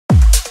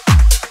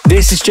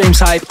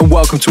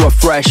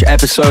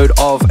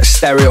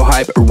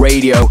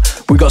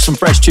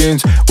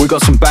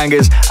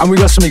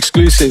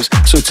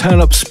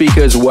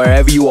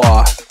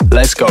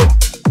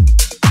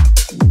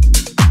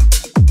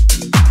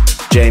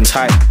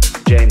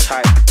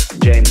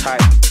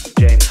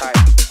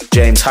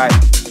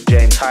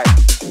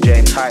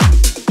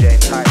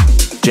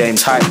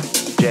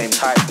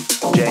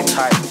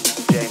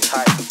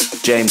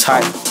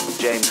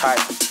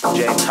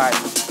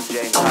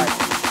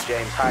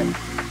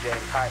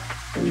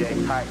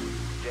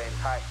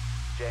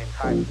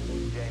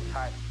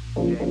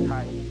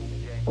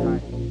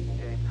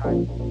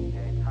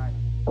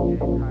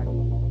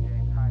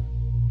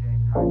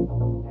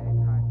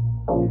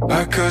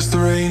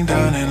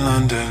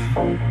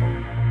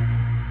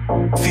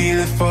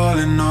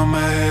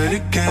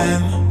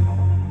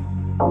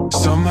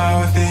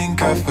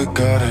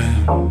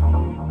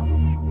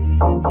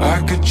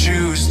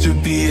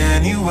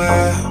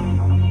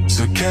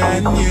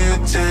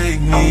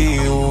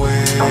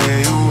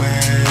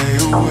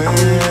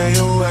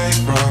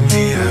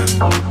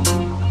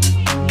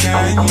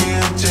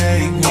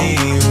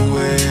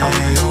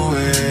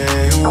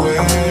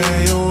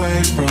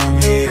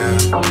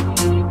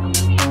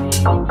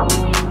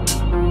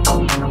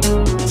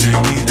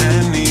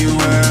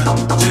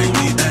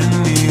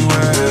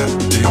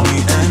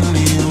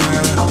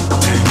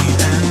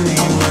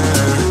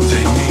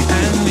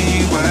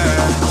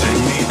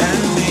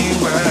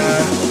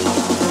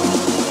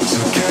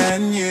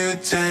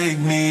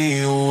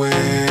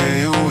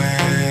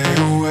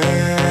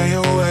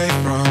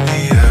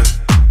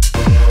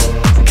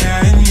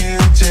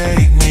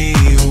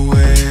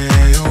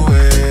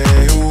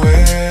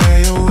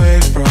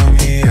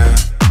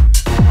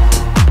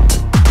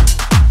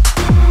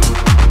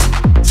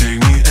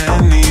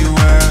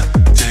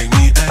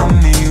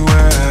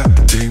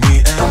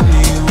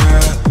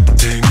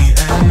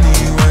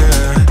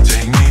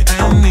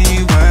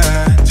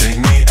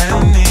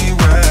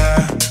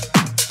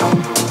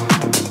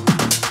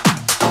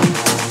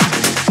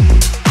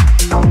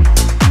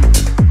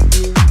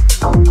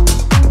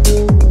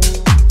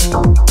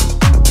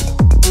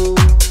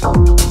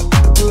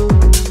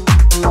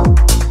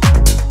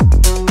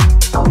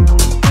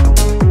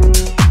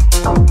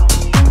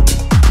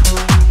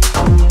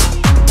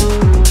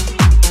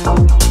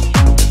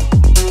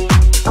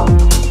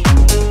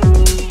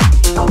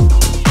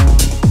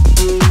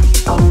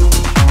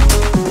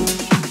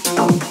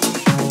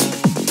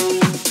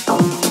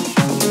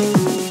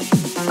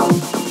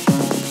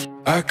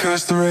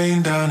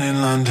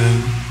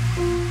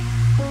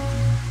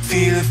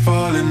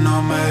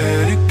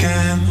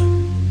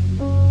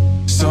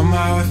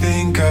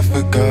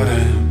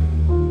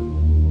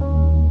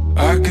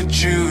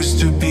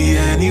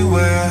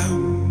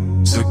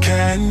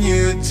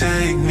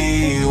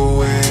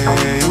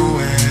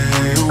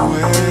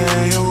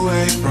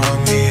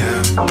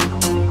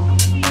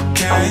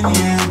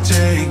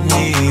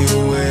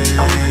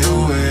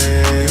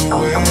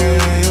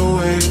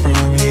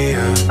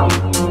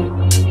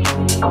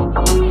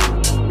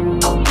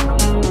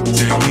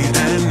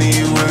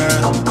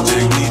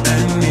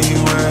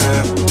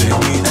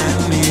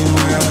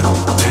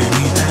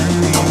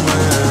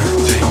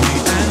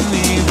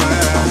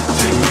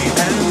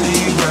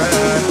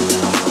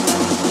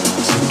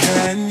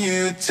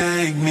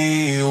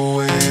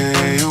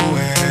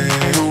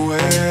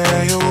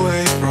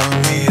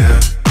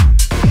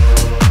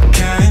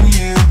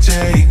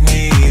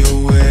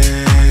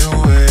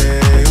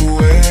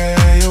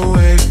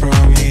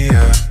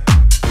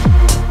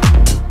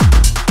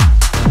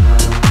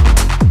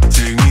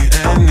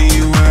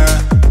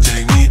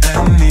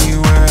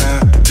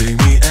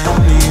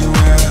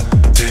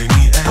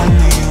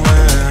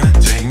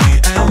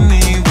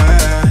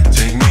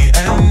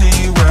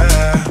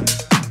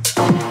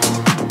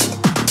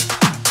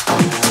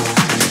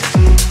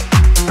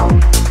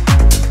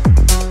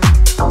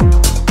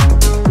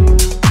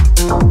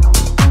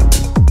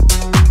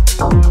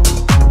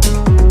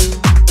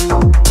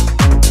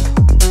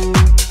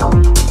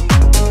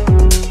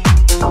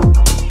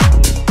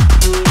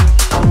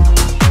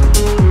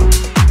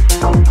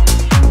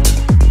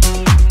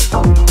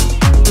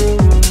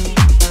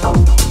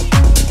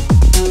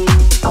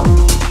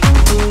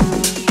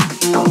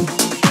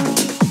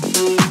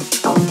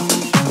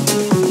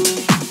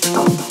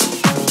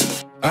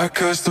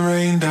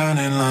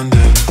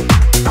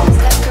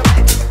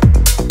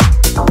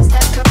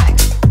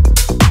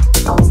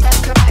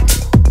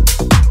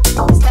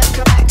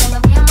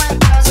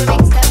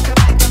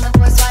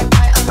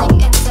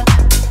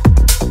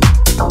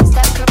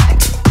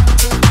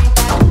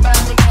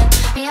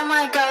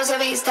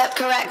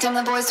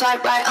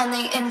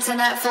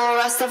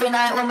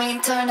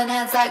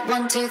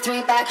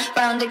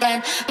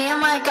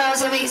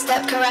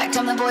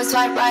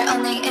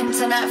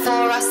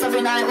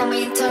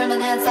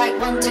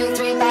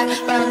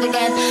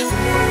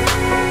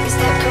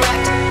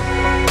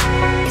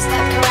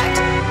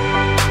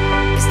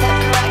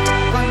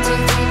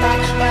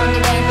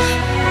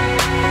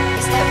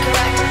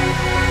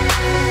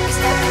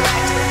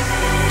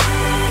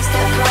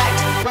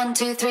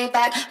2, 3,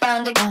 back,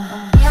 round again.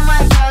 Me and my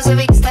girls,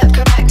 we step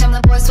correct, and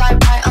the boys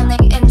swipe right on the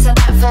internet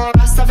for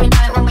us every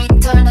night when we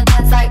turn and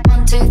dance like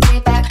 1, 2, 3,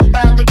 back,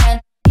 round again.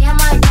 Me and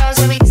my girls,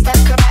 we step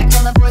correct,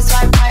 and the boys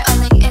swipe right on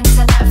the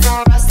internet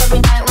for us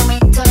every night when we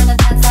turn and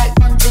dance like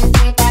 1, 2,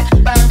 3, back,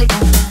 round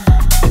again.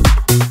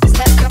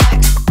 Step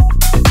correct,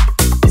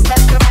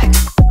 step correct,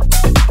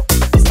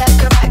 step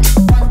correct,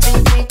 1,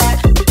 2, 3,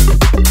 back.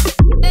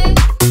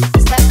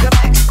 Step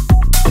correct,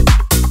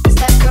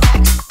 step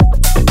correct,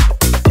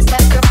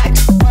 step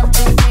correct, 1,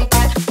 2, 3,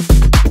 back.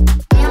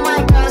 Me and my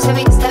girls,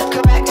 we step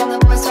correct, and the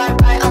boys swipe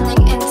right on the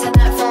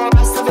internet for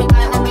us every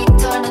night when we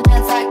turn and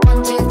dance like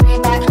 1, 2, 3,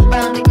 back,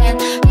 round again.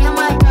 Me and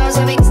my girls,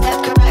 we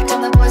step correct,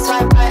 and the boys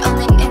swipe right on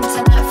the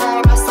internet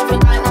for us every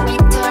night when we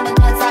turn and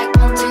dance like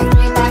 1, 2,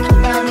 3, back,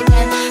 round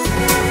again.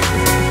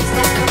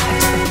 Step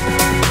correct,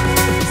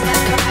 step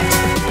correct,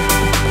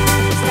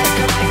 step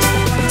correct,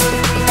 1,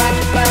 2, 3, back,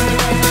 round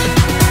again.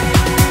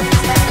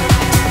 Step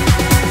correct,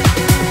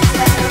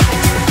 step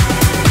correct,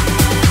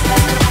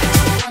 step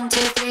correct, 1, 2,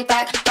 3,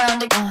 back,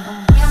 round again.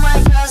 Me and my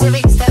girls,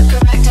 we step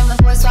correct, and the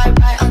boys swipe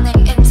right on the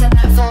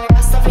internet for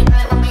us every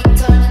night when we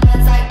turn and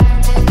dance like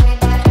 1, 2, 3,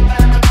 back,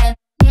 round again.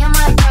 Me and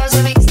my girls,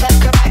 we step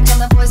correct,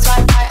 and the boys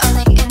swipe right on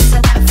the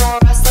internet for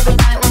us every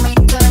night when we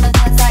turn and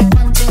dance like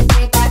 1, 2,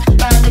 3, back,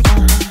 round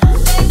again.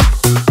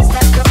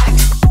 Step correct,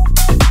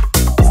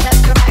 step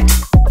correct,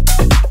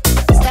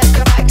 step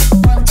correct,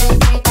 1, 2,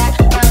 3, back,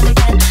 round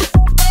again.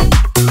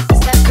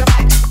 Step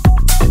correct,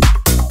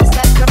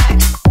 step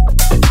correct,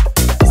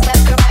 step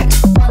correct,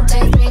 1,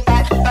 2, 3,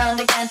 back, round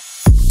again.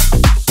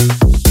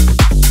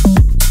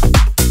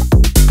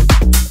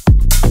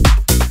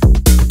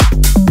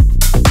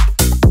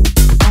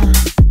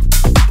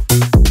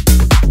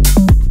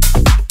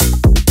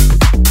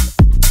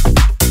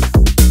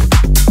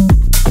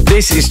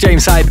 This is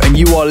James Hype, and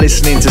you are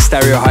listening to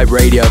STEREOHYPE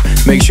Radio.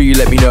 Make sure you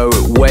let me know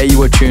where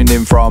you are tuned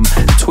in from.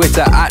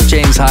 Twitter at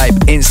James Hype,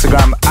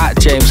 Instagram at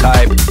James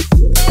Hype.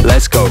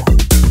 Let's go.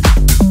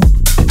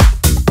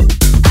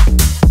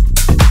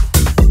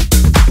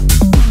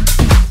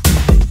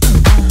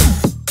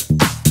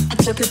 I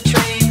took a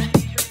train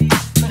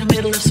to the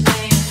middle of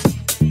Spain,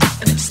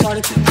 and it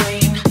started to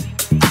rain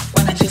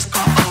when I just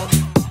got off.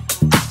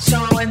 So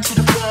I went to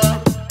the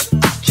club,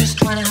 just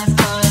trying to have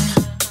fun.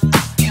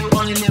 You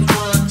only live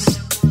once,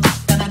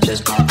 and I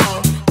just got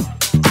off.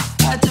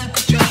 I took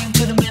a train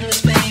to the middle of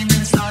Spain, and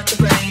it started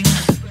to rain.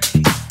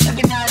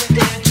 Every night and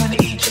day, trying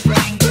to eat your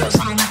brain, girls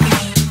on the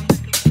game.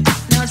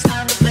 Now it's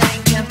time to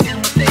play, can't feel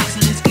my face,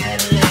 and it's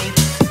getting late.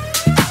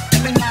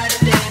 Every night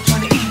and day,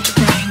 trying to eat your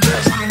brain,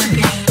 girls on the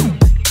game.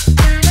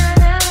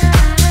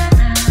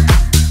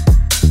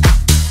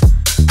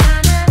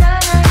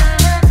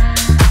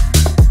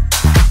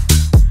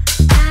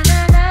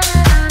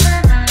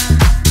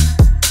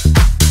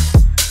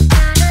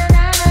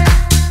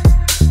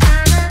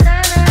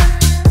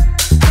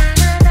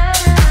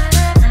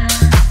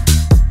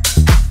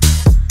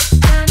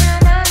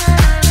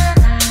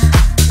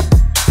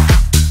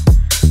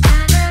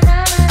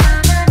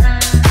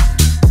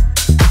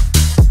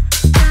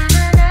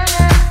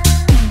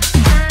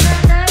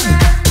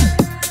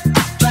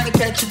 Trying to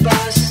catch a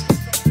bus,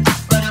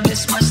 but I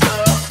missed my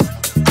stop.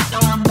 Now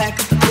I'm back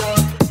at the club,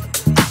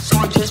 so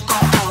I just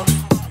got off.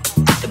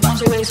 The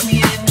bouncer wakes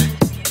me in,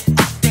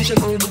 deja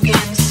vu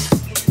begins.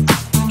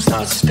 Room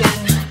starts to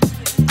spin,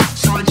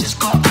 so I just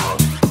got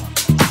off.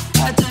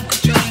 I took a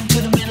train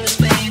to the middle of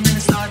Spain, and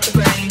it started to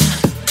rain.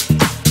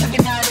 Every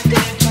night and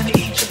day, trying to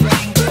eat your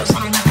brain, girls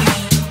on the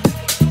game.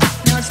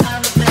 Now it's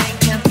time to play,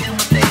 can't feel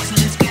my face, and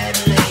it's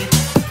getting late.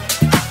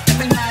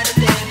 Every night and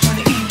day, trying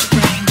to eat your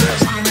brain,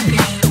 girls on the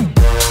game.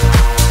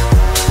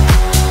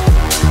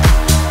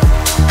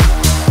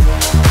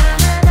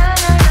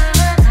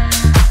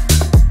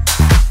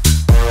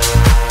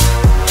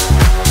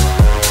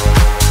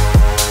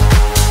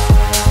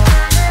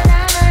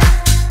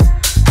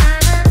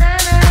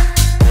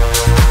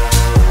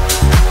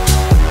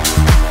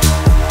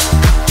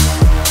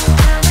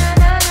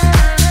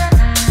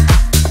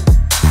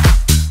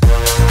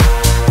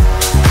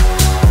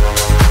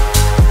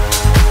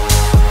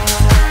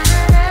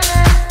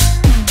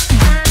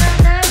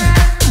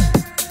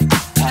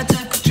 I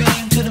took a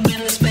train to the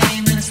middle of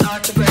Spain, and it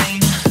started to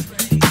rain.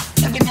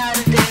 Every night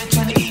and day,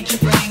 trying to eat your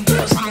brain,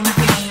 girls on the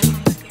game.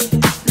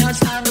 Now it's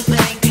time to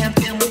play, can't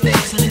feel my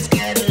face, and it's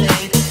getting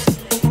late.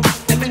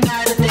 Every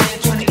night and day,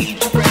 trying to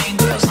eat your brain,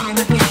 girls on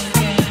the game.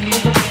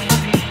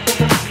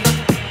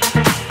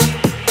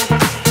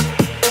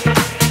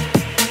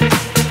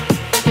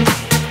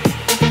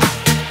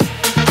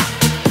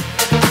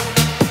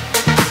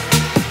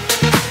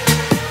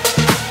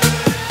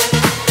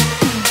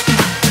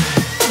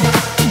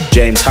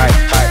 James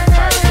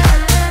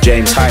Hype,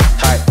 James Hype,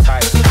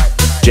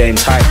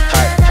 James Hype,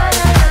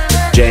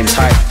 James Hype, James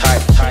Hype,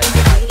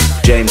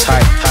 James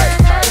Hype,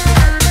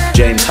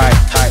 James Hype,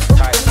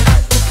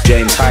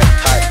 James Hype,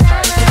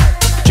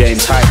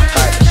 James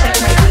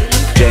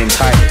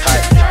Hype,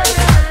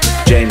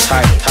 James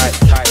Hype,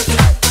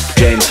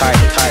 James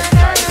Hype,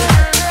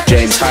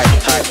 James Hype,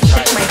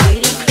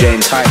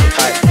 James Hype, James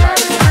Hype.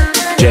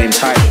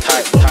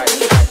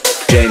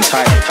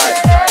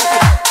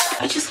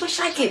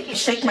 it, you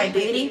shake my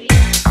booty.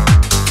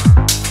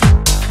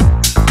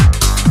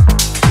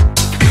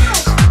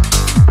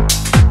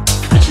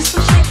 I just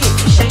wanna shake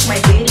it, you shake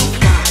my booty.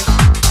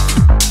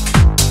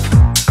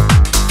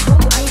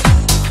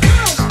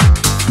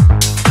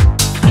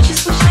 I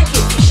just wanna shake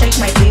it, you shake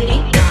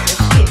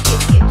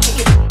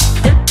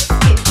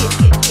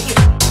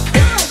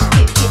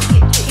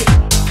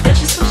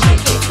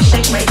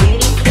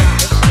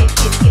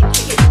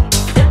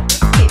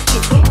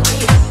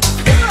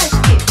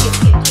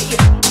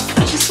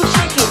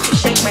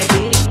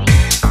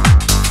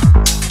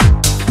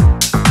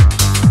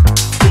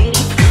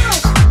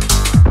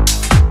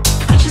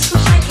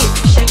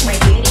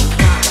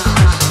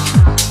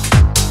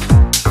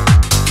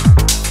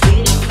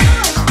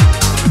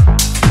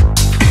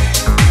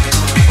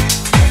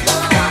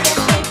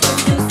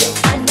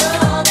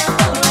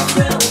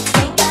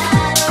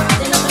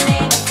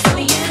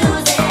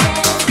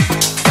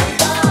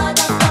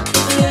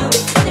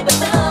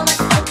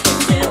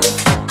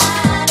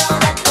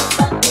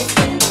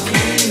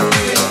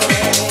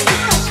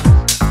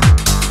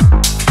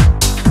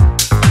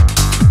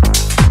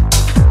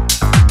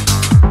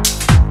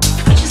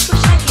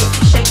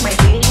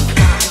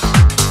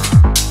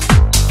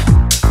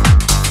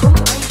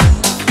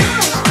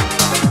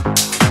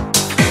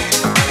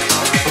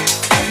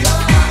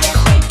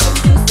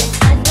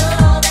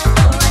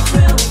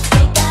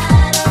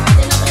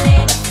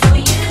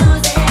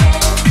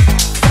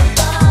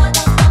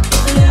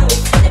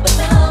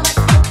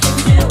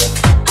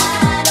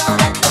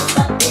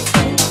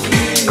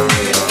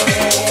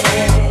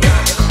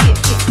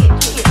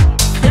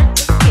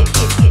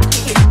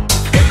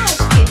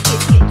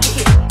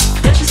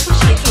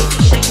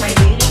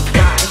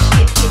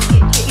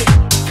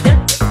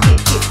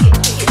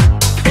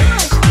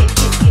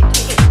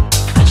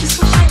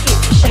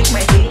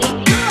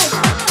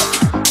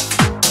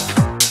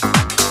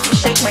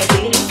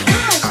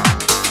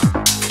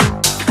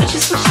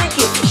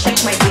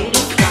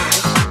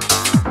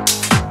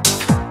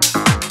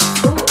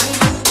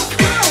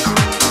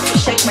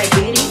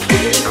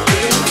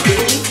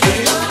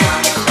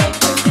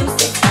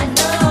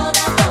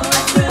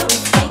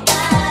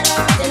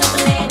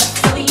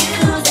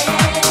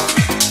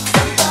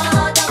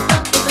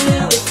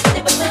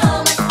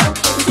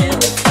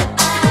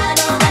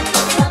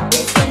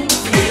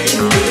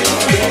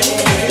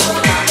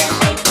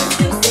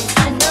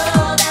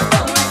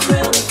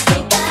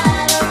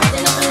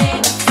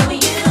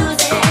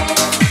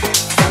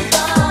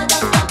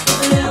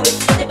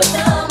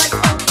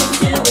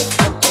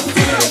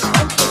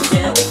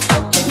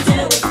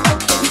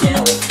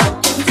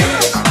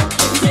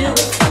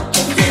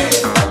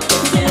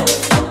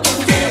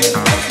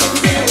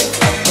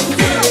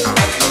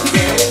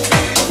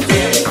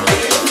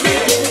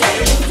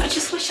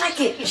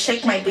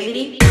my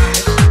booty.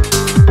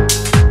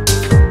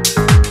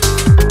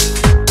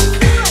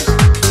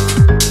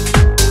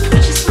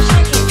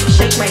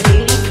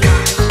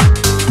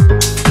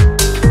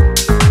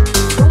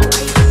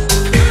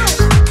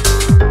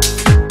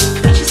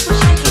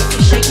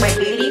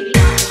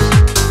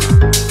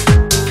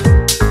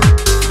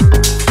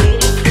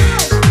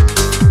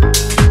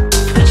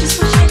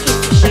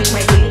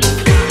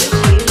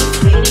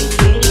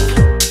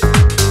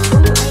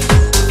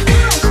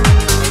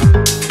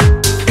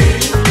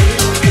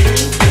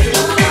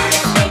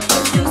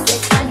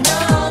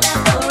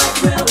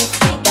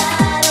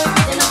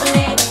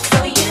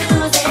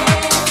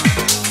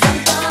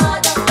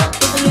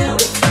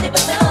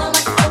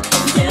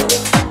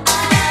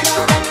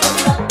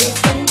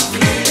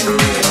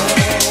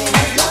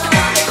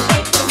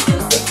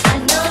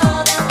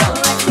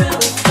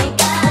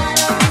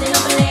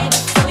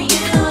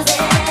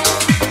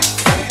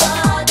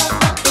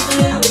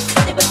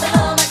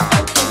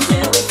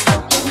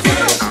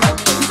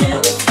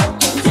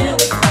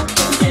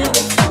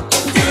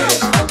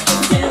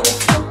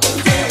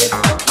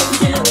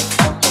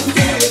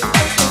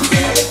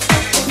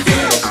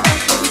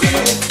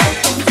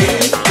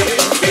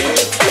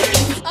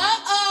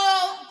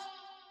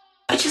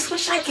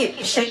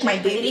 Shake my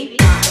booty.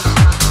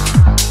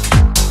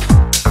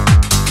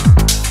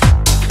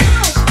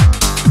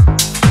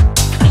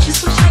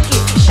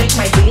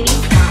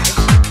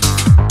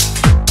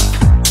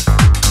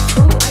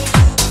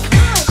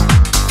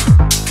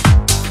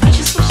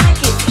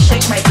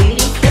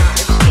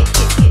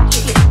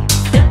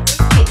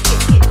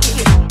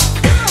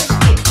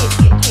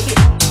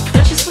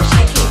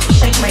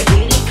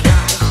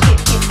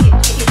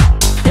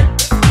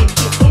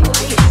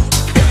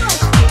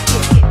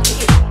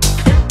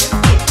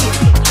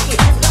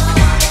 As long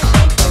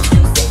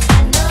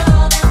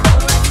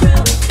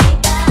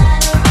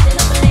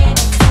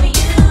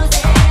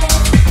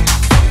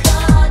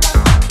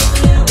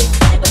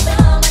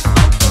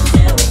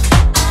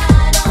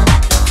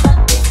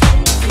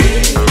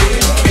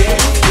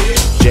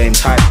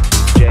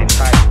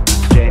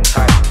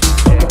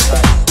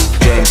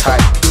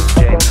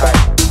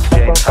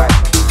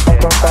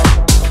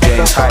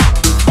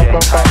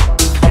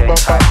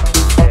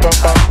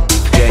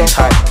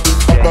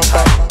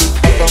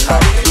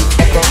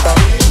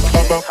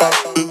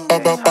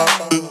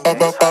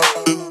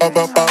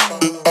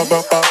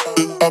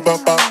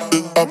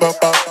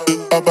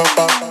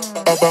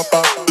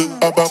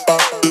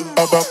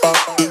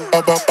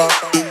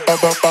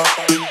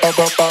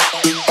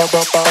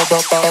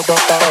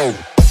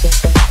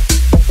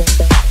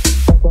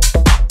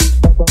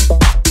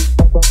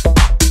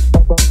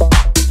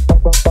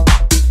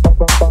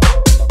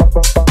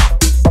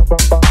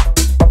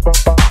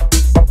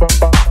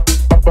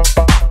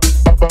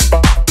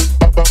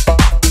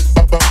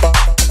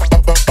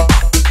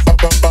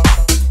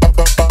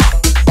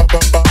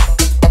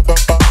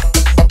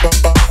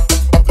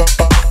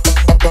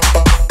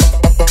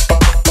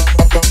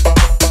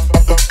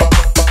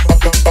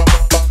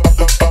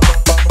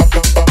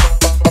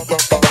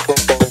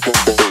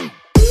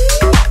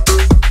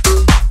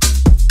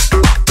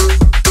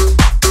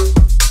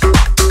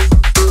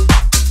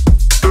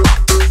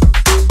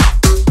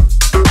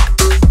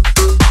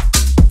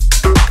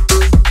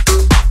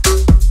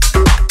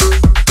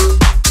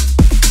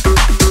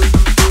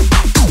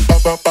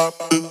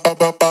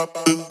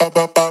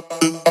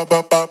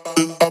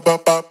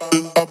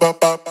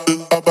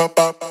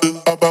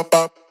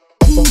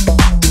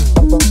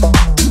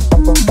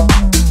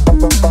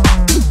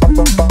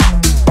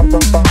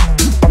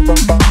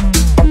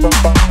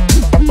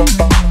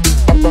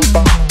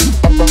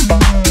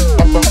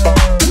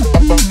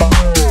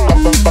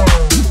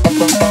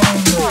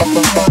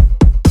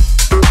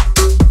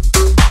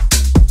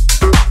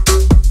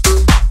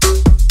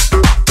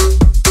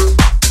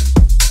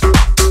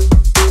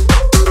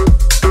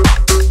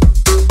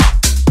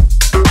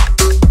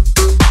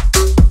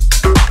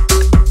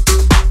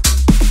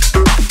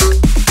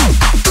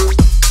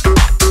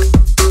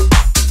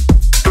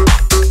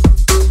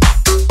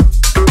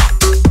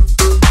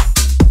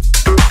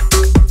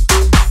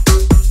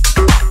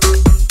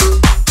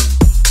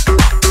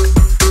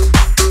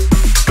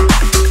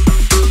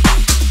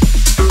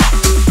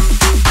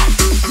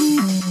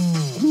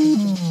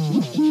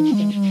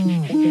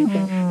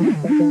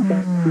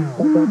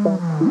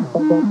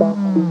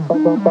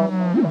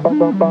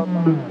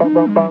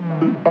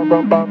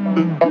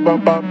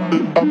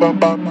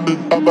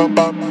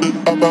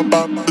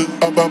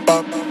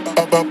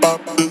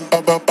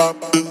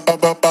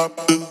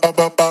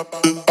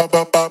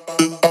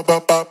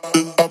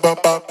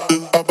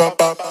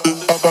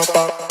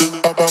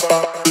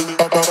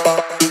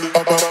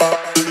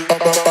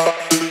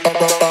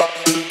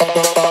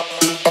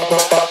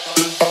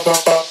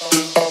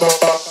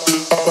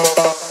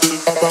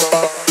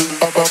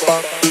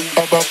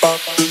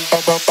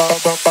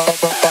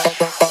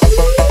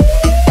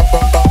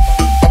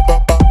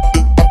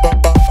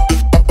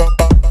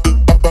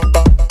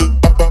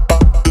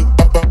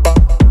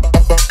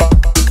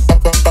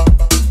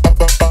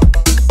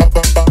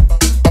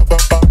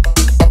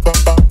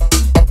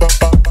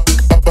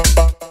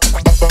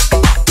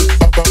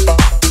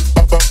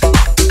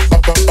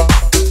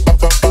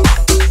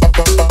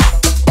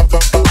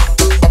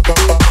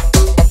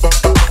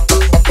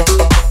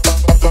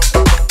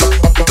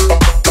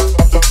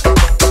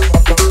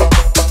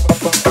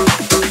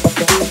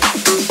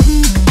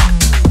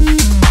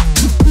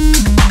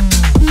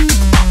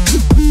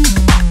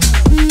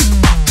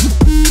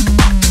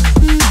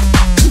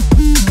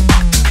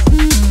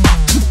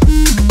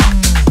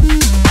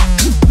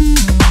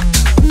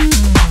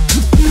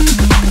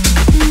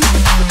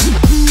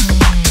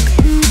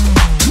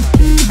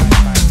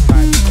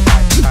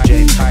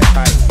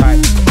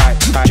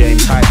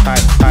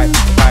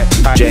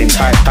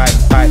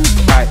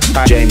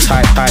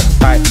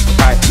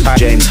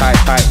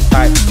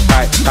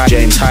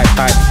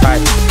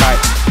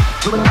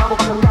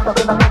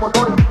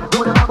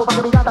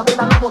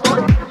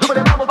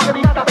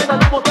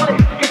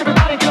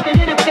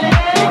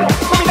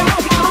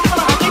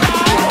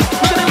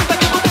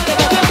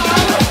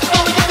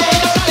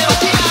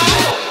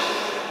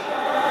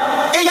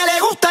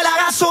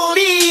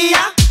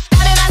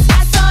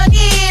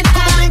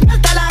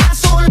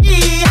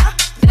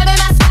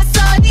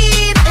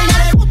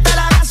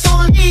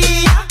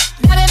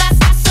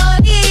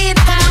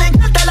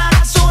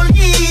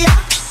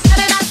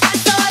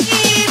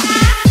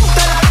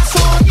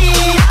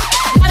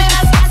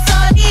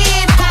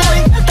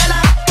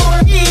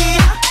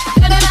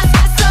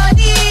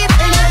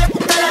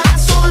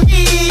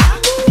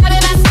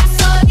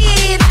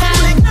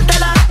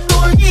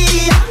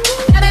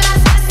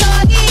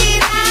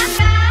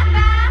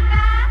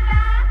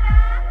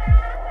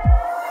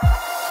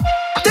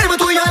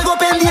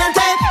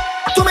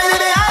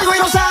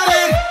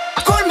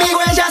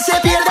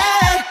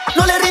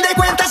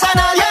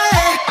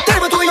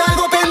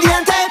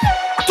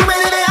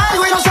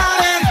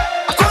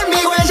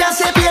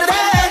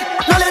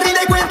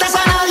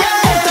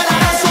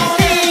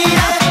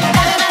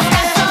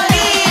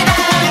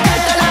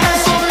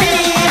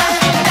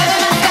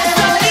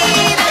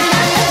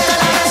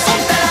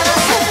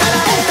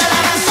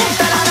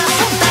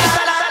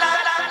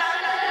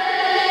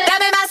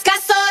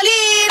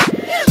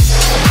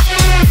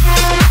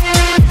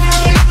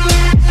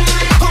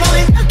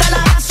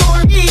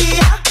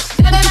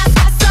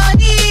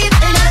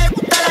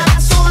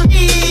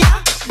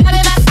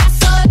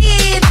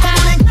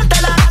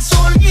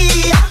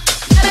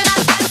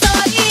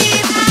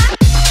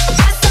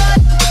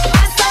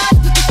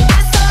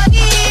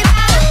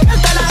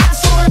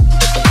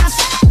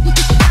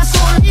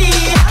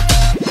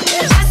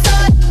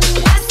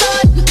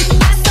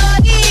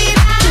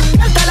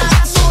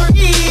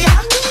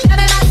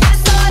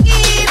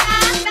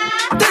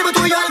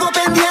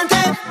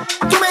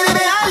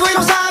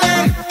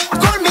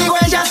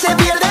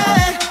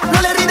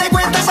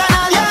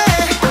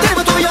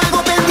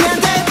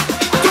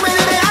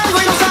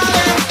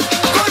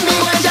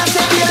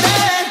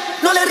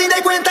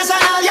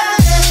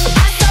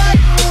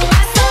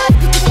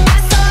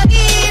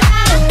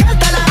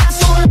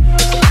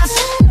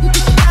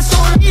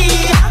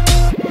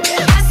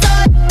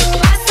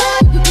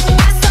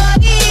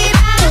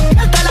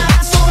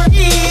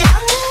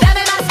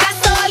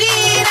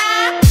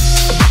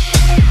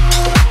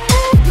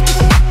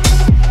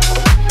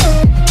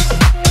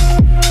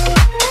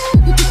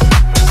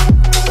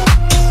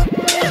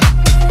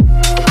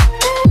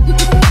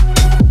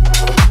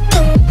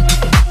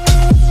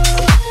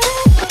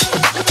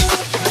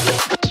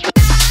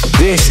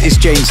This is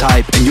James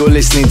Hype, and you're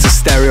listening to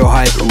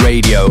STEREOHYPE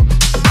Radio.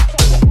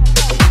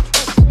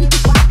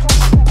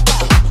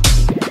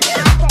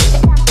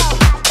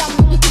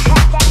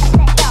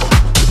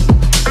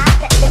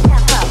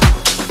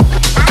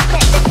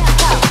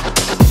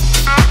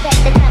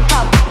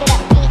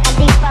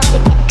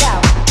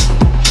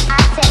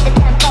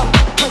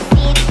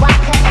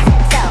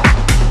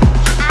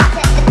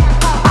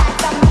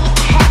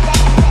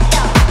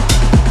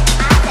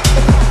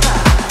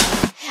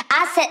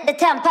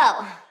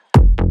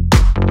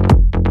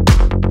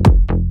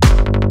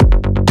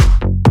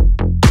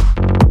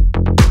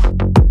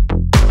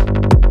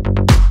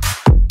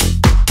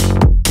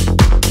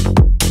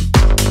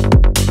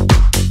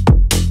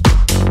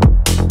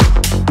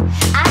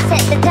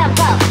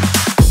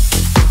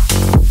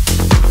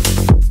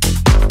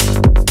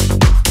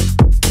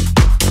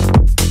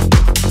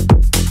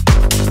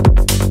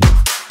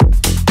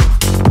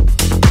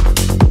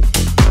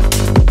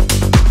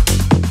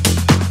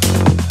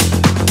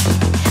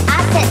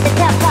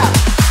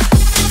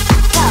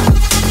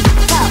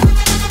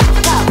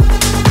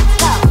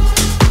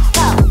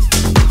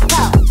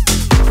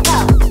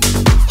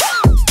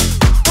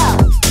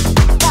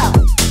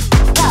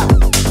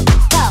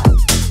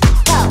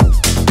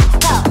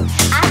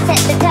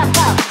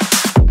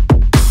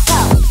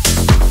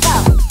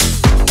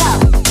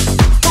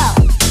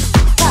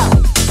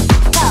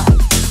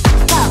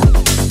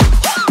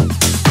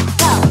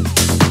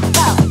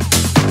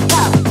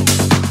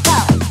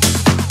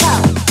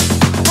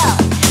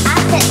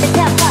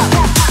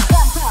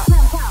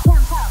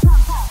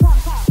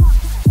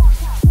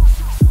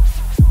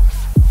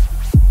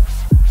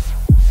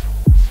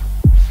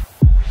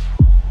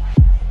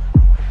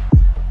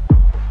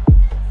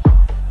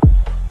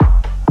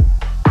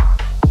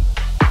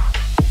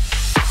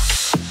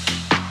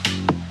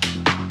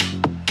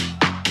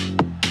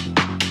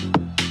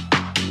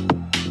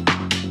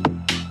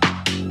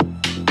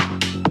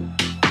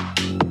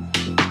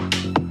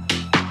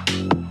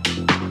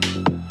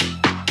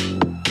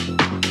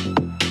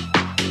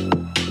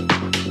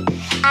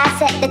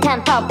 the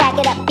tempo, back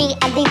it up, beat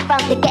and lead from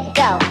the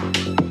get-go.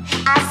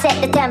 I set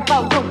the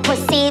tempo, you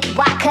proceed,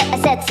 why could I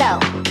said so?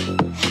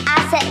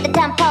 I set the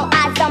tempo,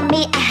 eyes on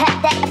me, I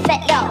had that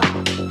effect, yo.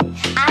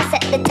 I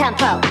set the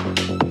tempo,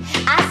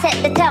 I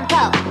set the tempo,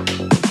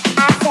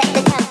 I set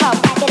the tempo,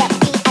 back it up,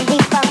 beat and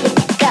lead from the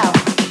get-go.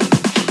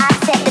 I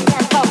set the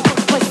tempo, you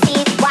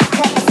proceed, why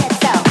could I said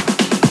so?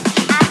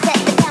 I set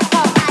the tempo,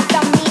 eyes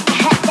on me, I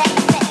had that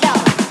effect, yo.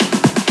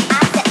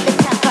 I set the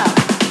tempo, I set the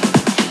tempo,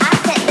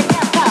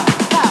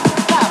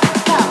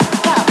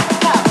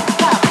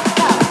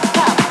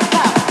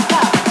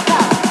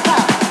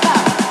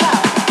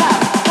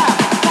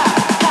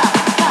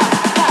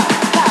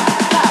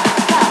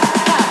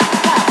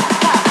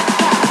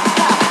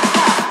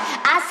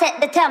 I set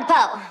the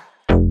tempo.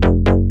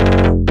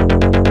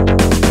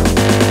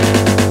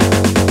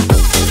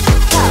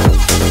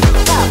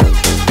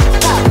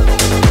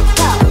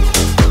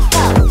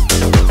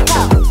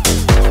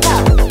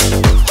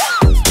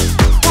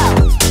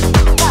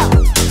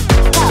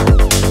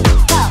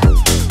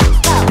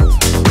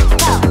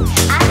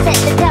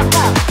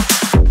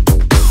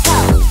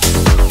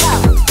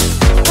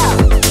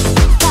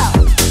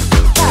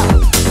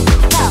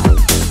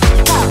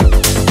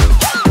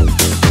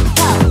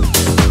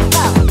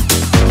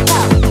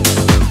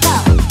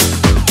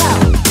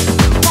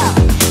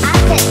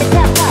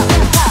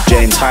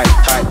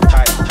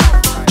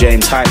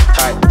 James Hype,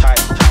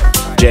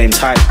 James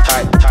Hype,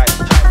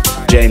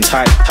 James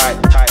Hype,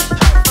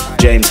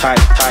 James Hype, James Hype,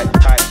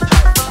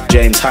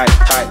 James Hype,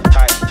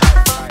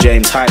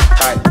 James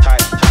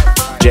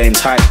Hype,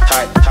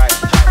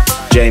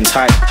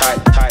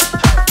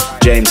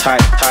 James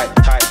Hype,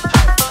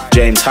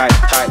 James Hype,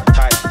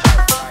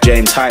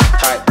 James Hype,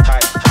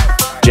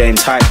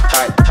 James Hype,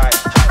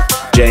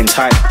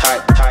 James Hype,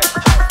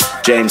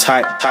 James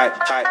Hype,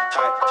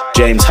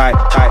 James Hype, James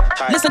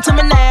Hype. Listen to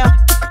me now.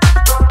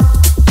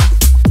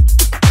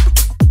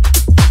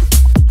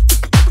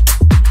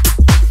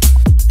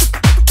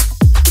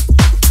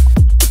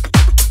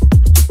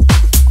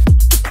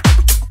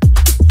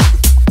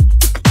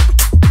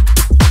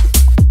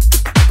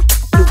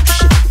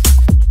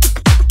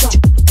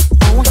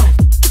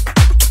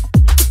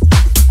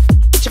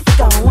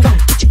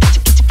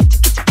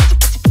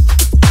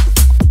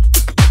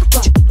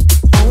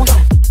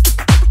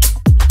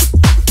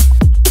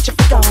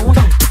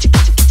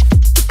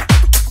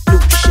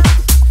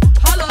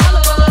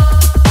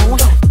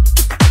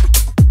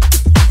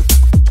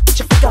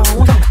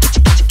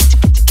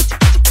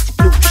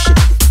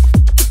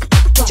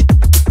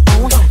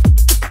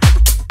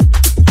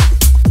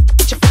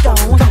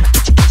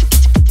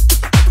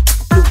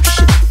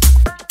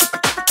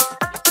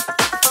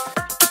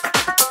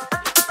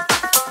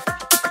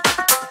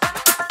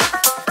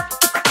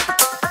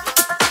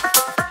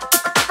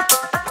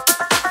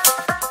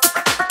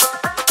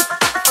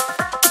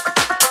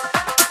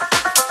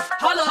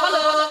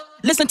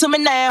 Listen to me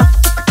now.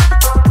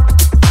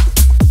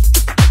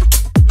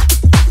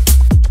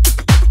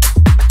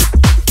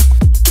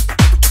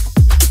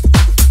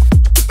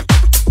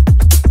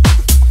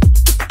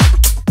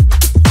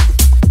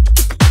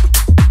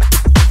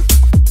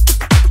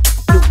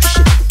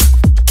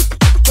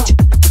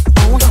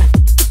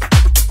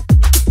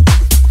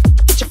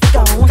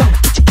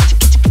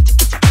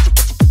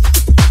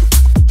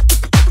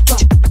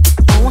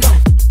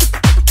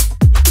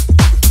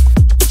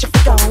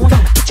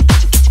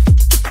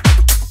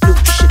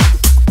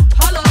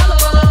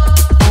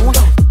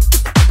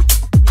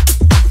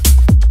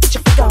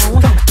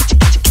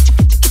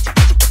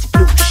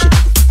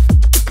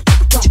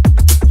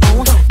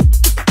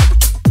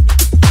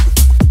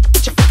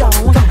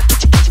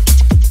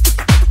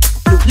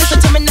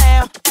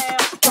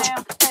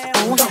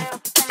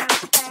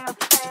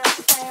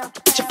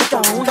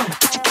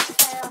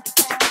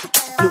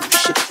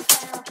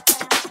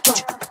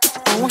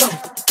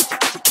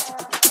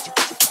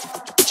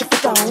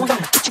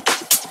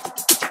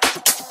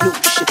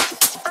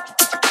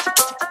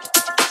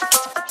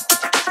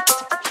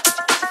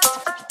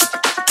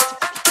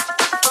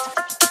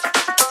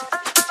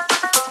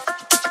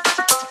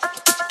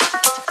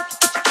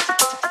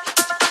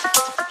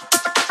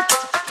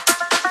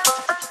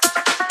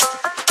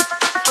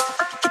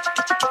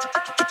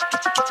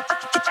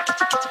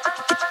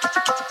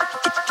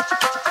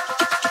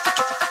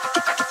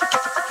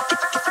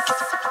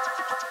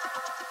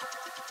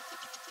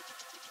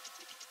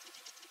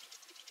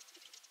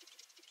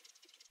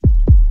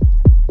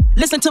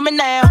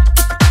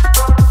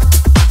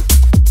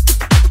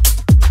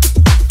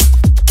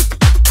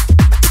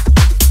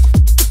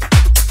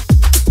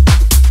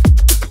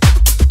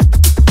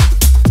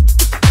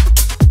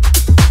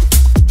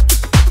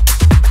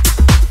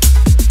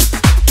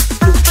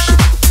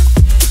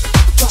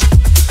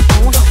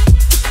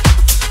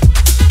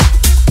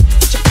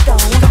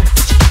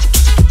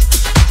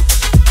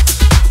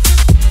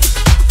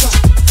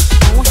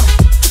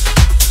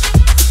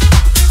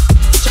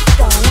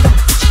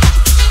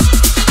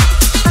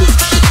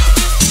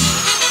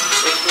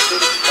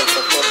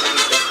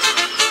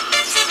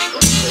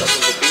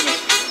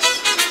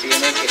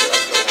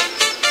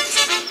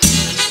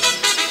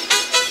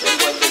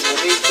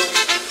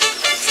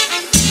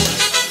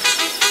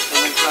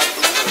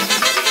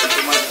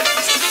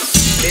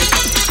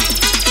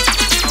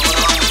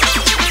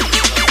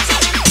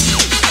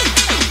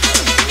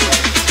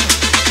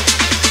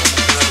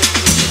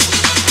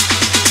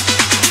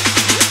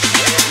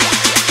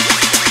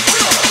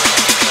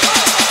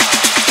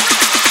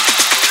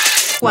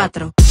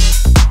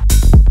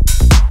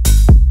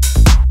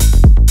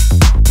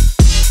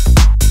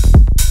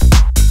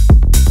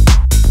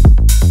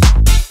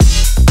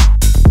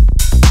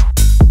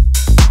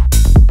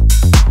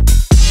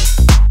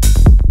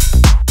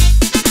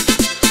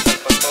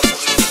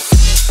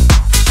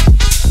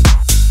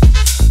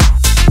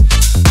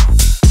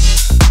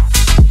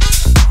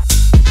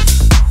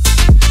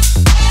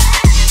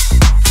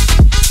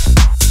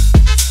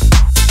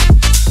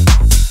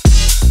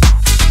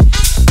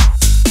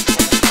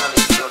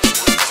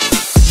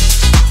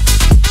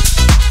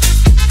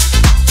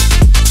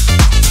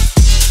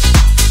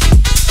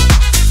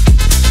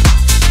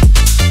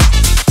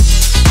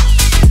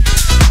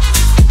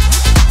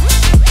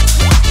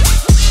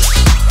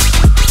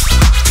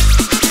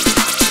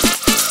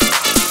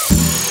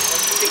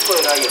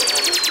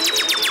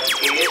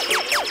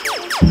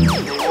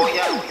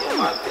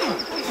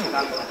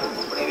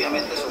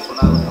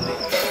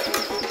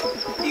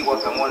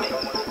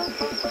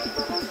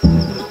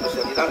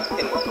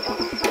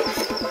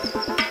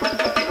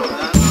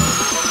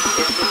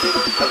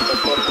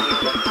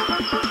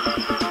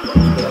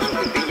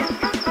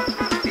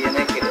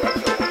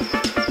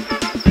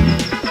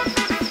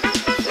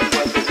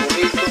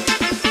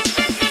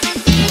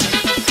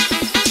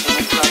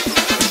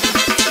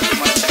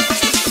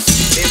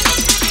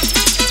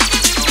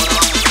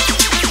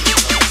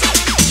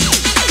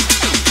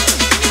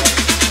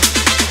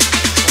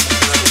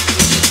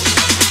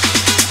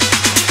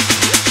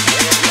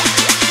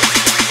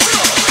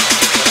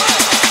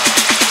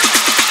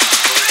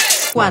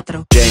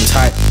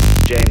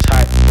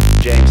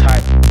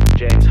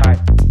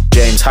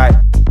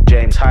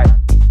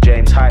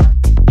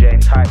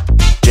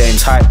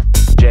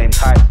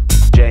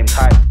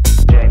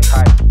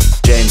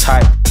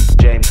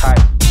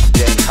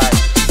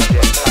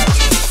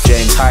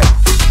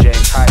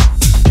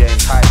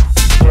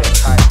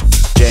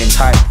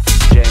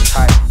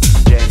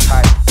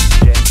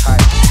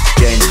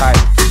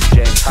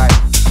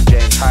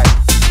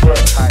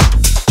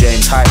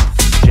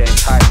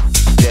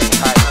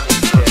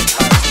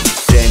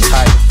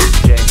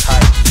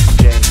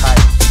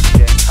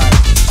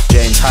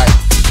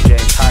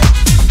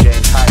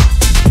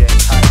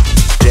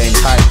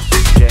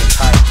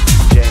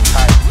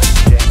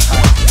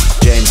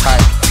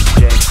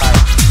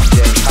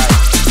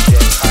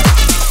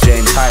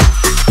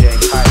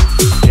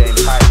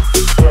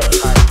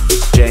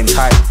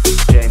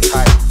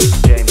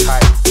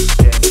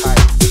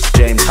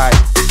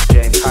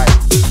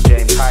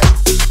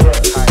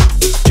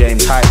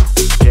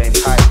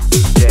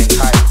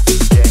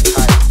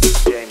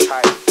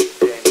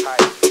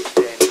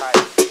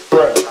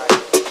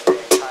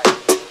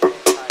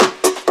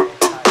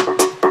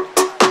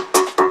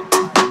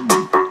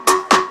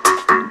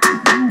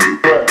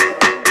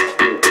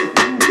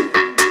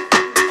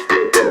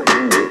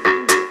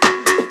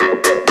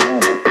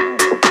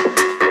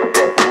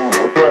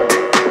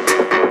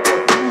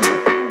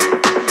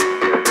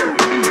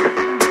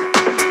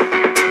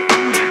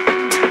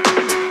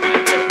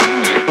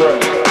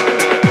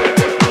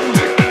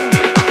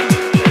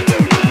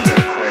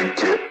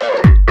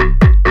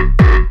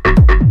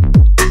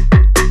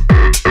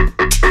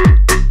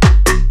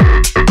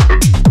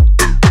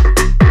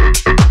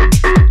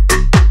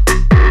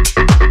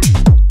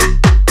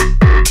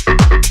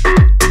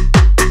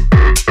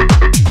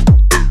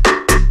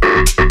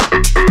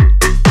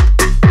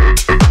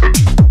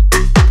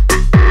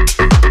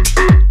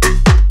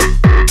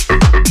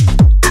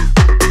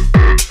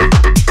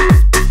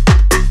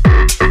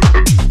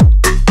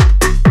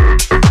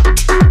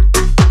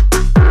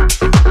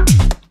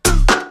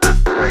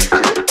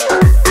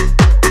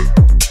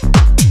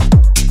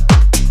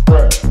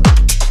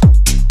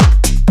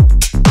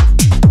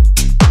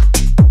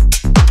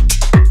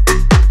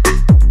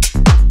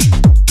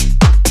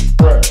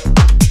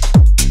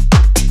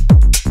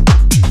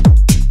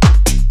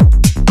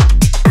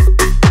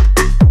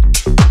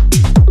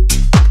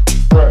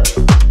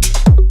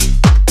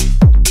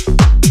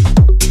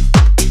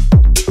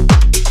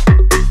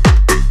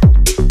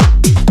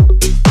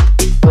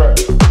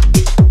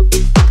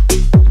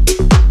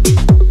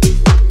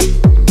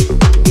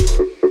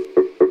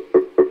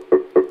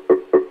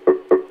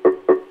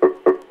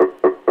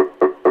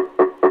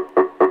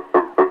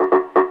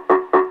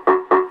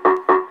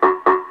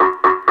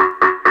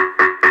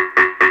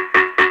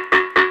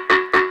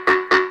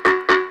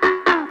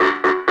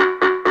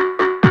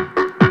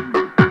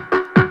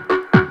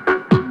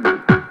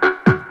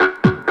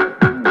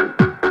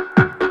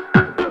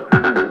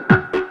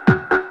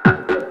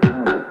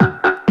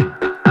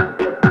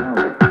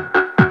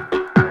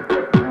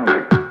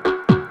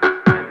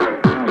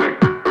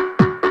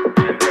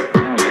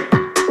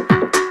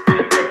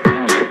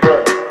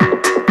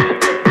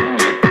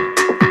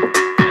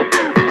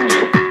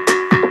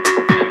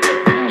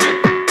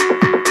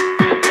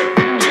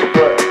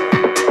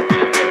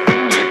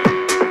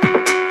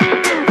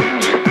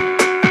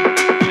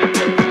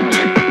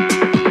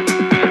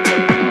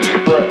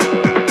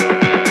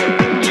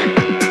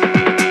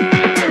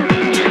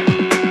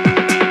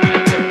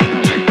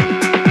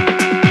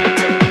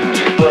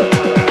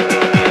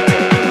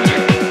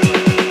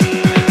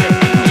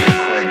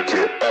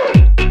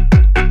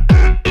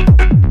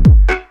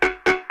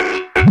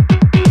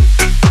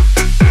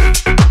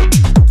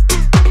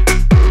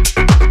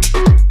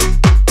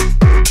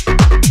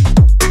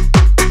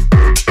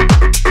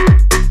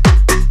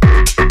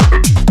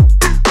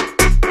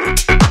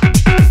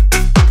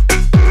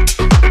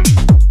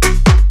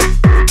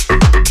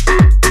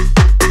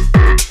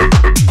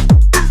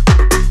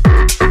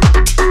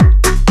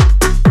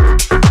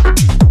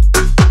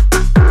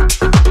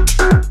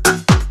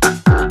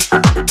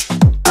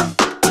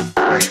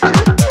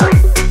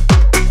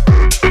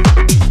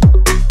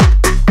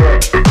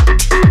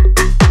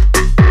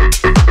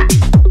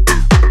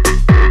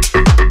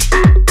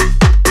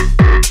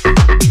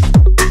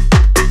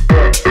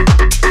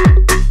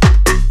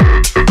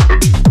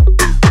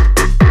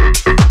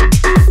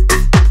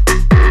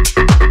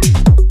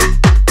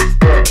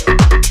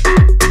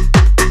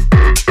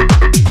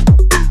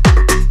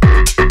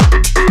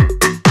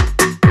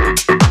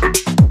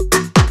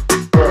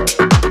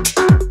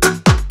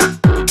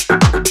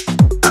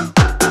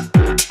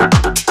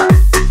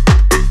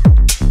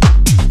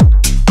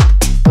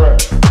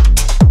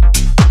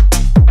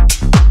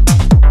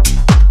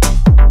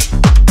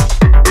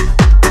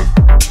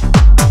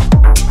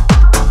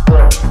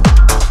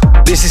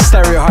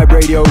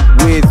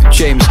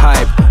 James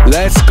Hype.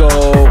 Let's go.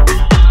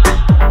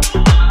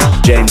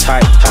 James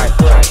Hype,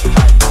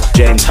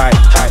 James Hype,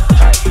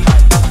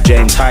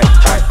 James Hype,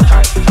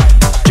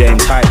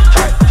 James Hype,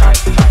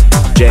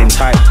 James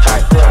Hype,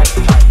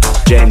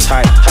 James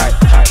Hype,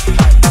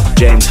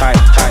 James Hype,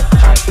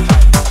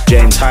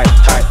 James Hype,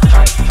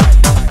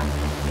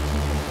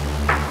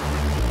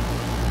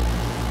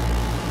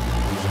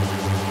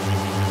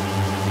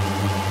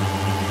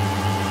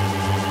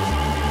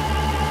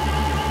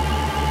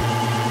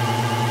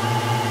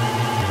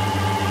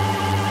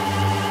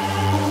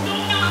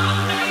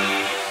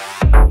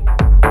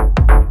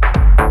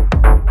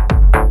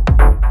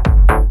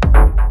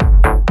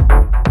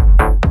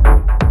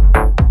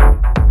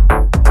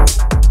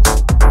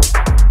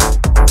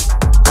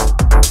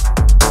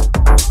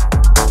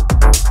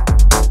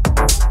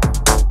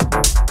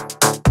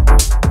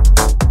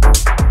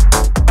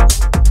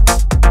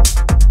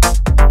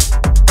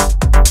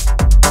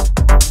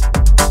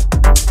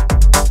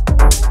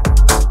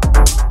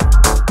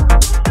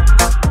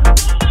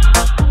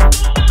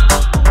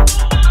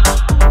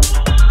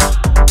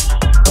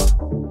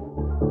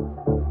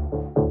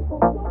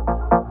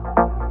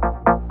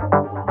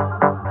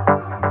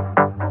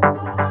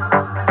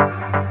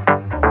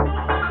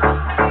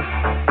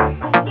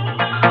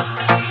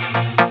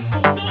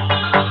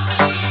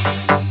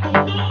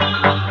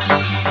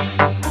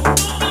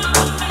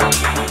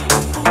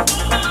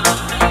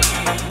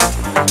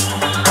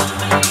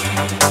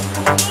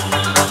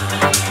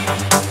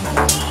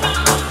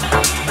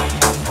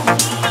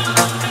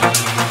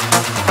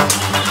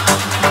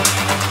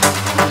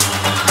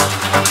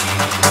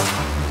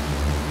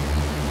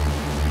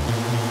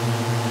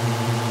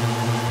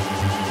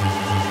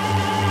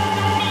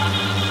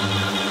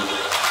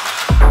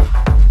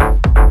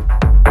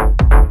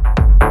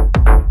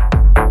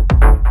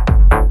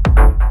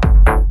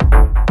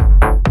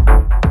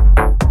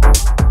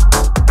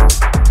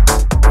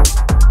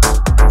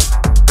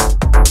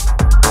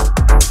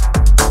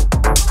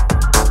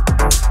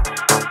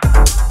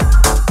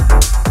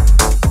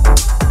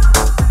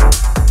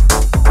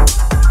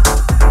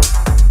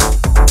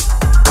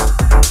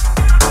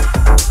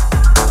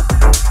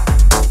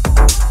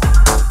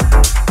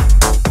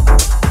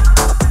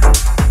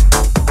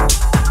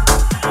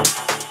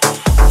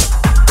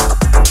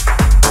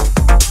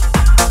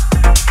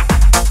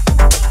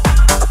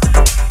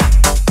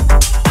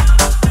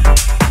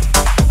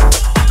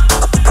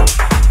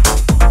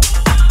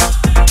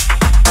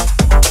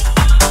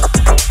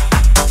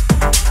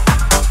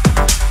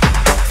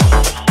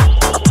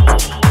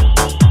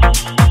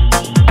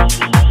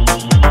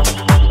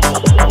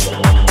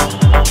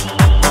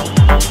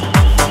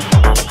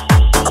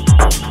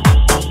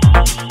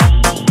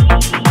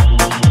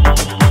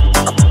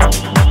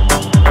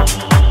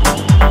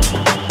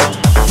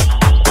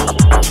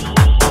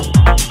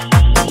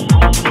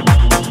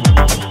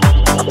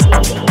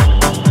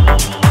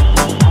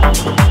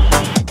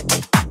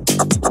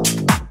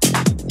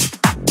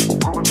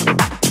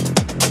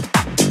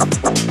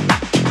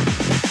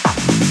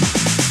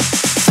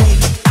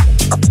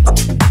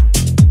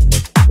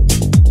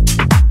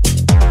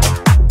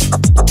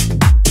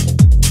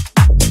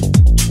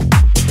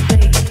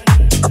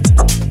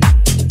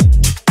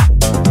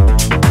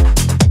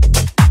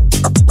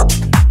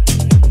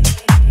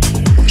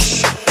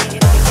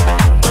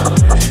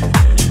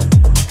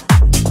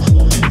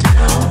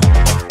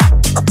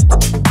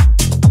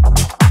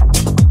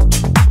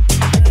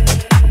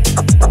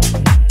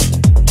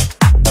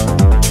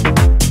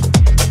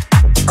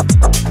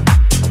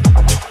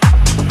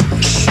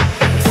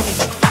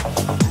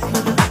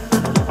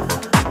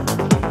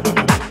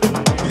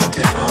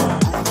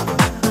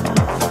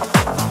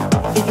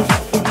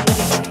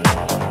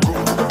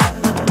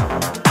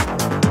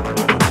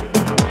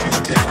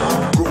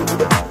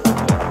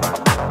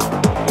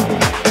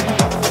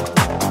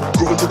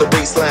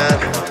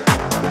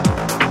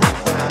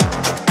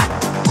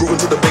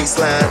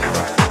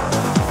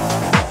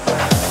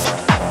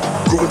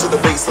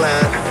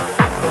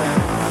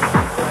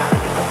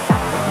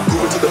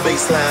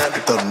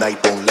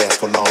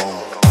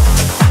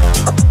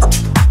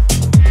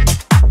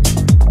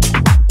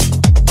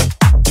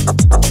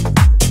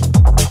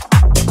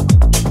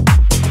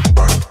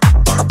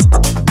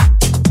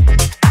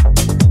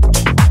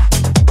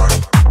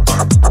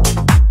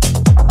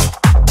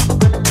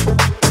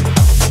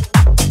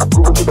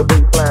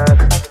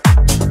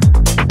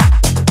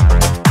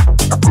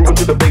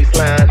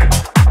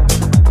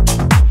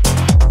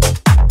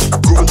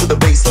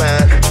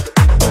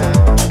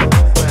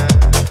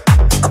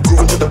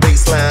 Groovin' to the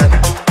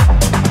baseline.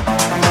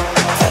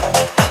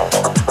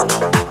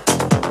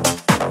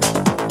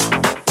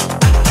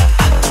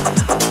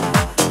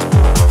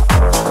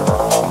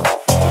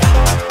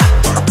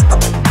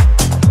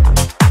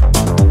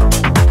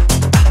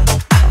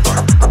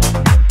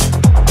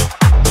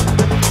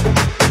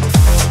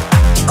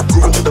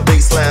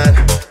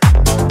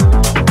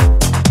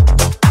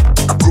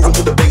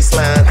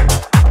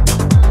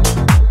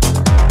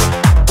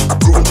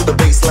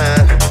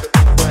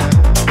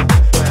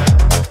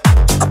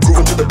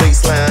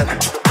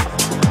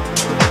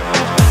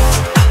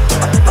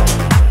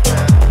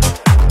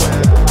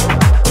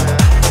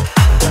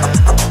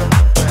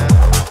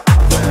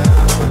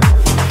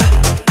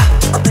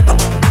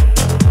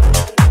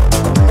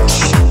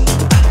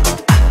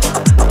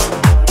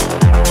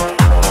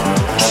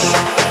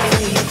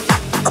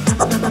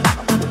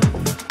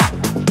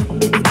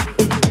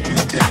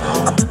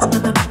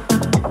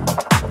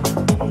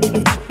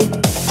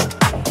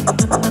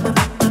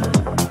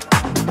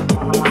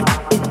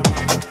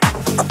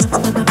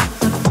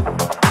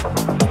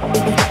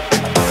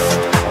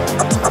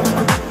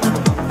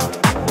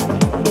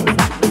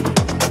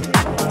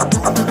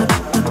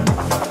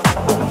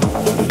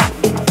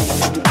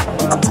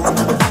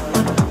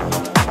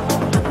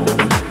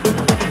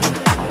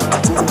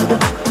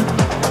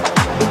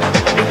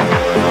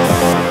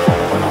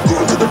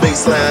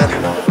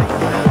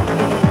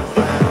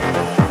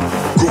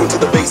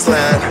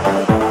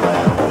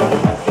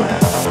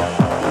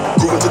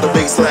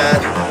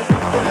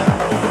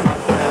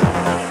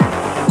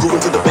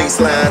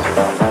 baseline.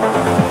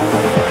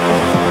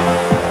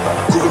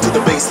 Grooving to the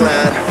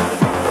baseline.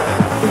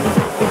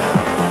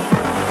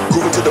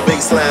 Grooving to the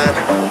baseline.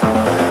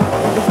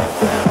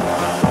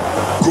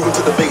 Grooving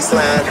to the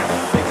baseline.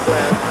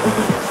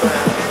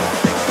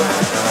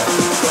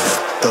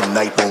 The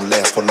night won't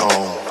last for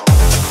long.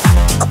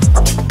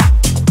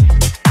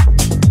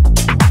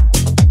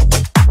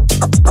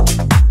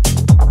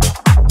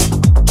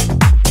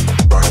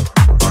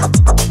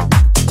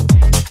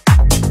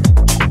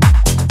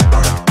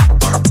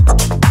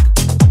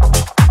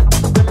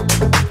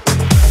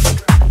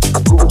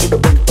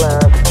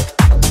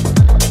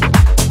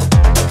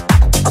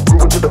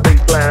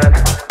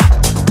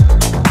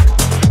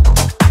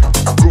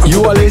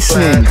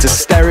 Listening to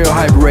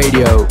STEREOHYPE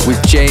Radio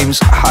with James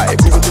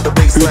Hype. Who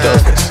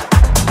does this?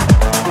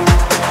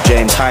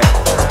 James Hype.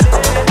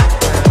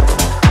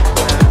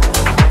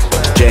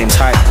 James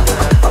Hype.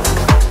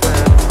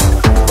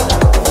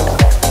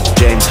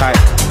 James Hype.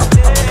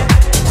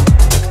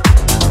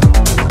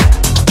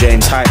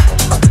 James Hype.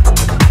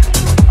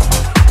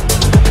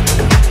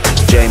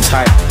 James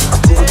Hype.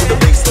 Grooving to the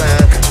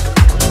baseline.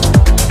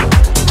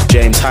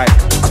 James Hype.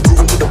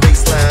 Grooving to the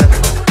baseline.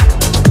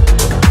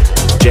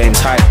 James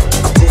Hype.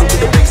 Grooving to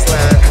the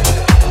baseline.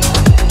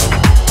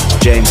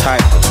 James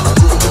Hype.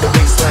 Grooving to the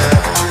baseline.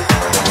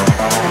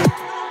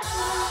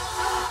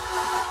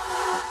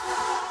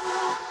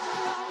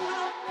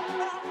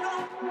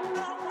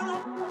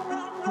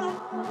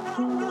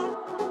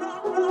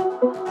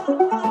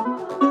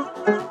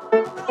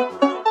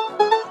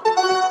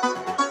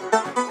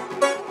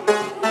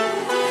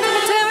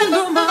 Tearing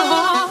through my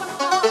heart,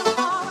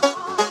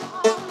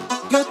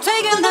 you're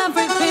taking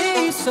every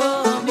piece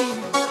of me.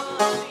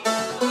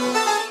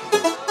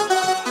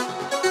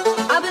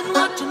 I've been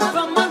watching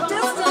from a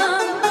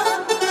distance,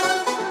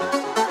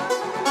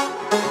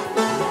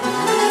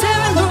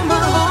 tearing through my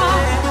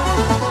heart.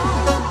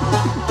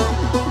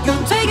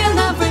 You're taking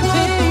every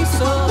piece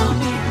of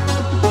me.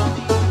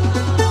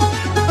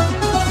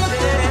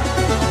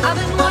 I've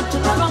been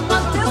watching from a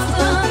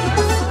distance.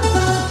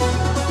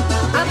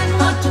 I've been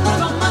watching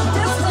from a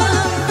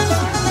distance.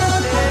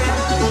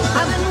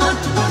 I've been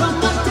watching from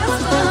a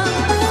distance.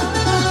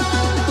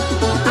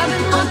 I've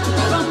been watching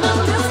from a distance. I've been watching from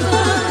a distance.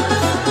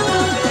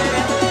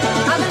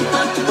 I've been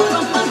watching from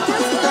a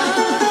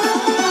distance.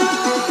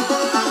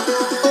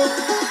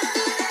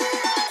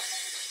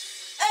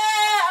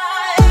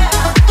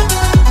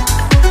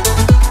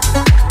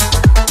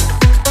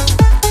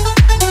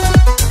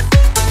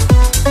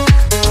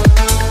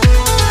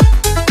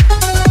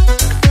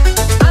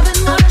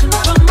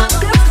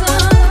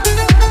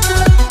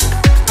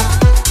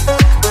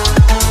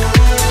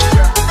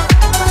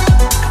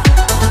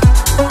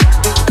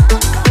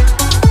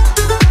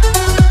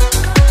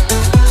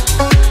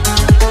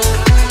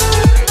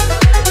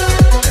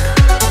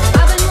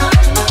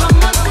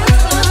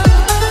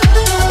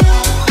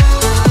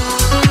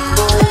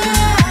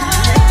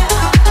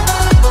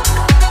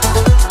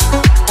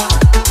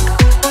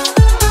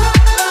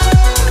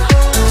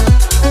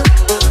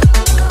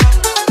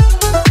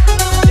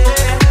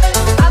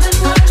 I've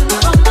been watching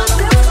from a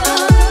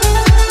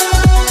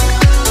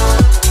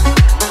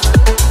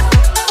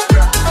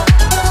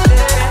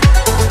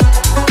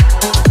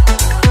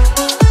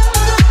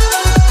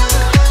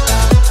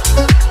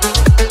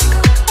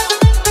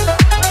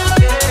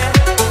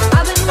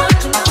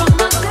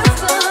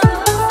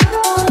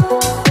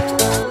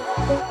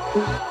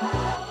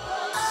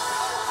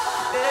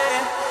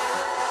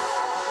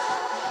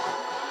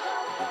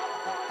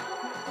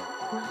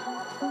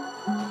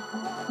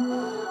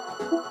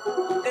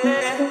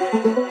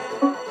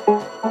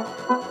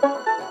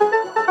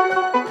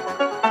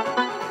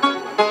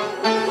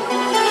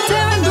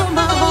tearing through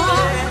my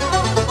heart.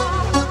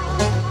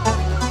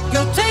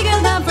 You're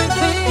taking every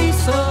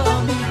piece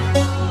of me.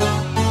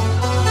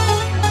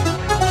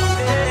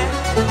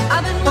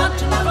 I've been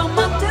watching from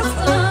a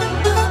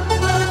distance,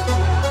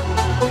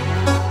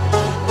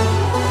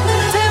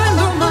 tearing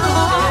through my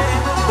heart.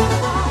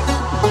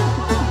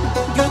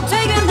 You're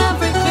taking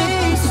every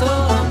piece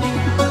of me.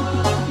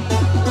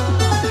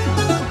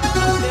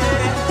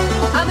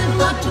 I've been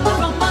watching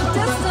from a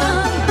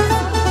distance.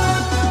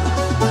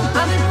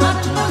 I've been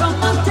watching from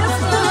a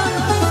distance.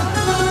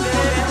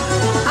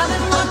 I've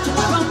been watching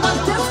from a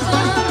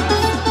distance.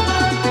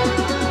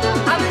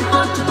 I've been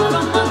watching from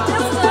a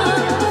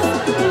distance.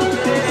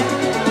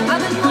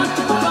 I've been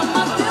watching from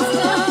a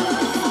distance.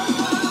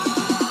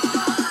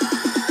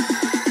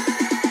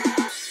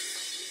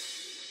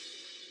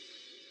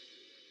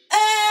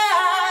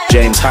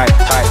 James Hype.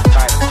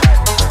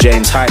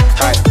 James Hype.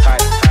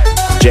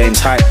 James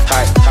Hype. James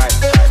Hype.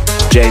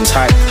 James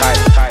Hype.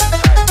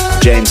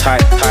 James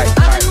Hype.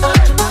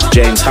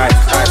 James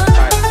Hype.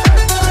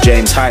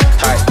 James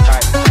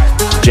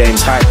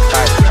Hype.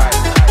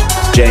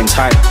 James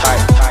Hype.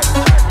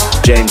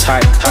 James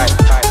Hype.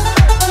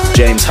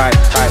 James Hype.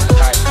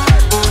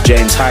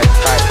 James Hype.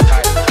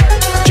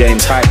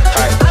 James Hype.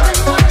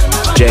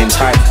 James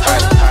Hype.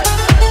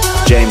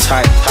 James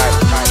Hype.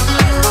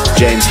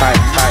 James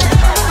Hype.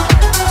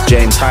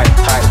 James Hype.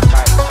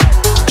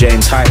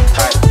 James Hype,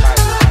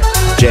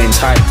 James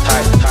Hype,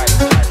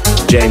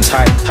 James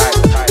Hype,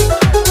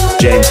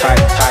 James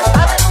Hype,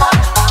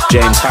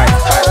 James Hype,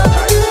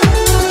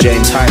 James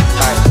Hype,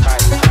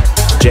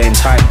 James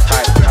Hype,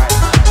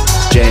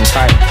 James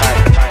Hype,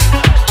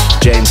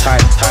 James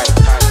Hype,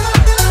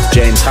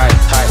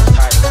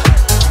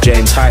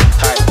 James Hype, James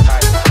Hype,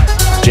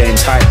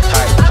 James Hype,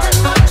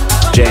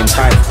 James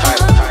Hype,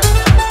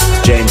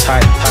 James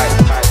Hype.